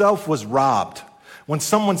myself was robbed, when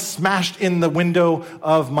someone smashed in the window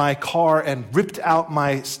of my car and ripped out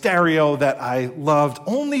my stereo that I loved,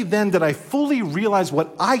 only then did I fully realize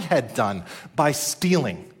what I had done by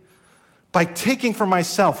stealing, by taking for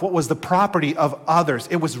myself what was the property of others.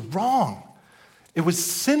 It was wrong. It was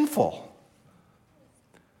sinful.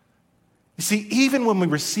 You see, even when we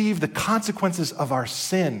receive the consequences of our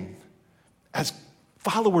sin as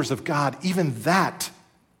followers of God, even that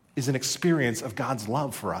is an experience of God's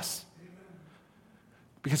love for us.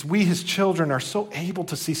 Because we, his children, are so able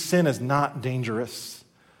to see sin as not dangerous.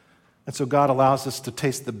 And so God allows us to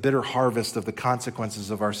taste the bitter harvest of the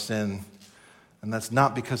consequences of our sin. And that's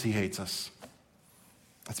not because he hates us.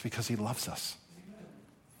 That's because he loves us.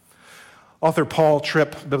 Author Paul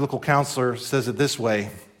Tripp, biblical counselor, says it this way.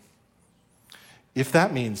 If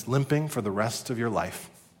that means limping for the rest of your life,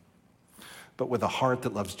 but with a heart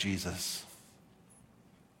that loves Jesus,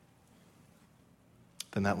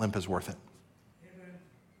 then that limp is worth it. Amen.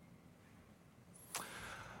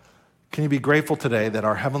 Can you be grateful today that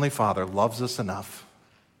our Heavenly Father loves us enough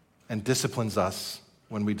and disciplines us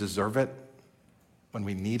when we deserve it, when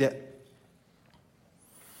we need it?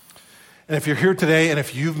 And if you're here today and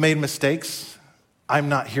if you've made mistakes, I'm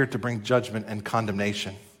not here to bring judgment and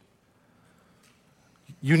condemnation.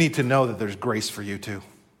 You need to know that there's grace for you too.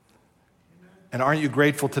 And aren't you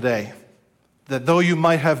grateful today that though you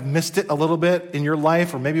might have missed it a little bit in your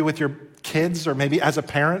life, or maybe with your kids, or maybe as a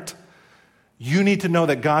parent, you need to know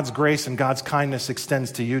that God's grace and God's kindness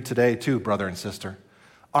extends to you today too, brother and sister.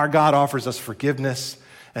 Our God offers us forgiveness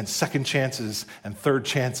and second chances and third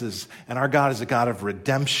chances, and our God is a God of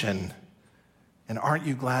redemption. And aren't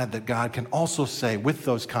you glad that God can also say with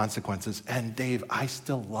those consequences, and Dave, I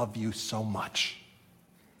still love you so much.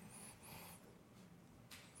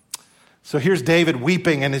 So here's David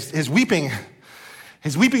weeping, and his weeping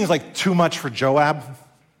is like too much for Joab.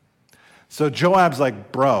 So Joab's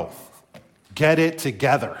like, bro, get it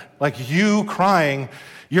together. Like, you crying,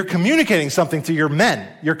 you're communicating something to your men.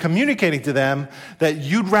 You're communicating to them that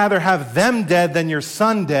you'd rather have them dead than your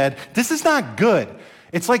son dead. This is not good.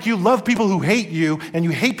 It's like you love people who hate you and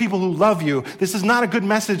you hate people who love you. This is not a good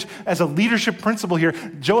message as a leadership principle here.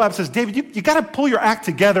 Joab says, David, you got to pull your act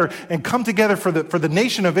together and come together for the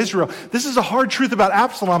nation of Israel. This is a hard truth about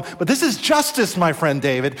Absalom, but this is justice, my friend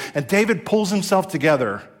David. And David pulls himself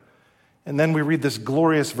together. And then we read this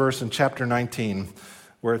glorious verse in chapter 19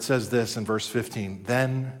 where it says this in verse 15,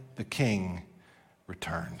 then the king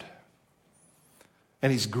returned.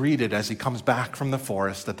 And he's greeted as he comes back from the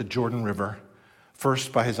forest at the Jordan River,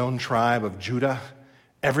 first by his own tribe of Judah.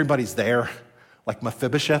 Everybody's there, like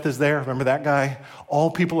Mephibosheth is there. Remember that guy?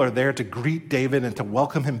 All people are there to greet David and to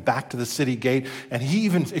welcome him back to the city gate. And he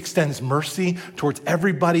even extends mercy towards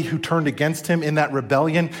everybody who turned against him in that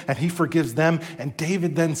rebellion, and he forgives them. And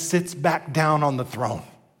David then sits back down on the throne.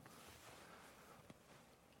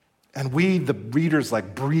 And we, the readers,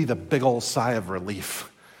 like breathe a big old sigh of relief,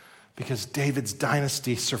 because David's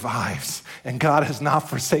dynasty survives and God has not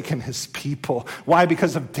forsaken his people. Why?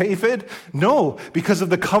 Because of David? No, because of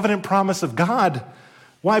the covenant promise of God.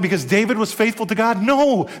 Why? Because David was faithful to God?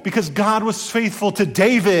 No, because God was faithful to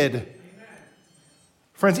David. Amen.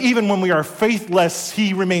 Friends, even when we are faithless,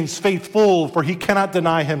 he remains faithful, for he cannot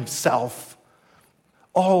deny himself.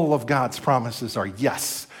 All of God's promises are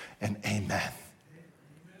yes and amen.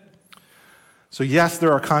 So yes,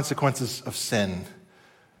 there are consequences of sin.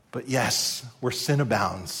 But yes, where sin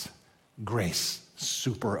abounds, grace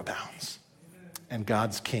superabounds. And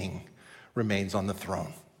God's king remains on the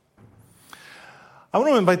throne. I want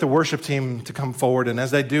to invite the worship team to come forward, and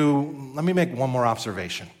as they do, let me make one more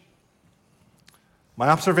observation. My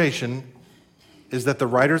observation is that the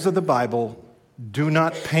writers of the Bible do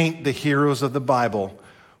not paint the heroes of the Bible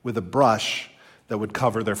with a brush that would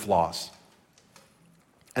cover their flaws.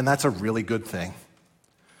 And that's a really good thing.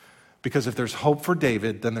 Because if there's hope for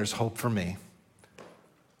David, then there's hope for me.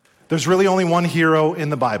 There's really only one hero in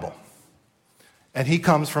the Bible, and he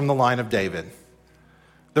comes from the line of David.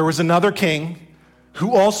 There was another king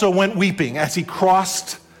who also went weeping as he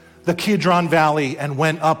crossed the Kidron Valley and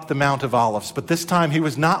went up the Mount of Olives. But this time he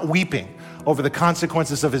was not weeping over the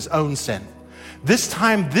consequences of his own sin. This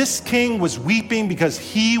time this king was weeping because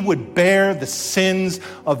he would bear the sins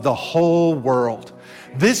of the whole world.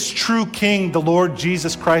 This true king, the Lord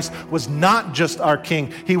Jesus Christ, was not just our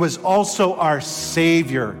king. He was also our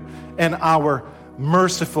Savior and our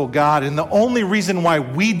merciful God. And the only reason why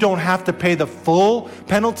we don't have to pay the full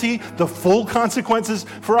penalty, the full consequences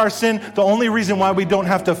for our sin, the only reason why we don't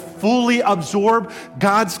have to fully absorb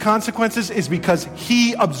God's consequences is because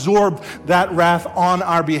he absorbed that wrath on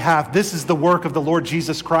our behalf. This is the work of the Lord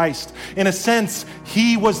Jesus Christ. In a sense,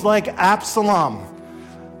 he was like Absalom.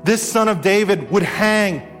 This son of David would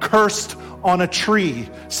hang cursed on a tree,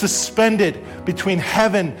 suspended between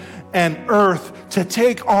heaven and earth to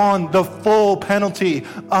take on the full penalty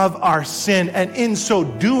of our sin. And in so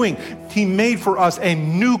doing, he made for us a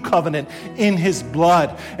new covenant in his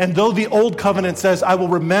blood. And though the old covenant says, I will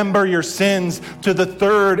remember your sins to the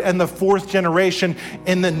third and the fourth generation,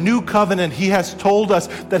 in the new covenant, he has told us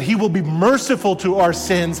that he will be merciful to our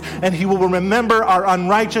sins and he will remember our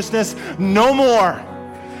unrighteousness no more.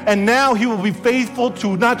 And now he will be faithful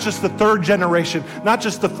to not just the third generation, not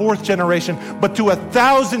just the fourth generation, but to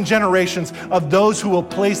 1,000 generations of those who will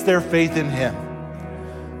place their faith in him.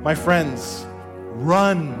 My friends,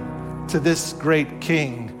 run to this great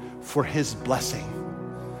king for his blessing.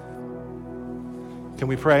 Can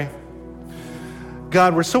we pray?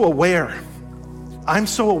 God, we're so aware. I'm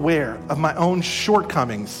so aware of my own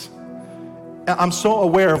shortcomings. I'm so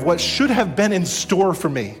aware of what should have been in store for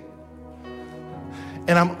me.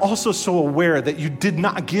 And I'm also so aware that you did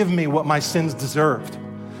not give me what my sins deserved,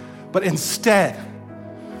 but instead,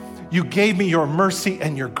 you gave me your mercy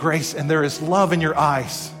and your grace, and there is love in your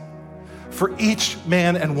eyes for each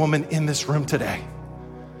man and woman in this room today.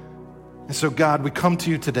 And so, God, we come to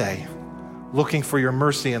you today looking for your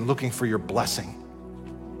mercy and looking for your blessing.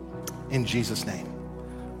 In Jesus' name,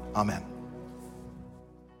 amen.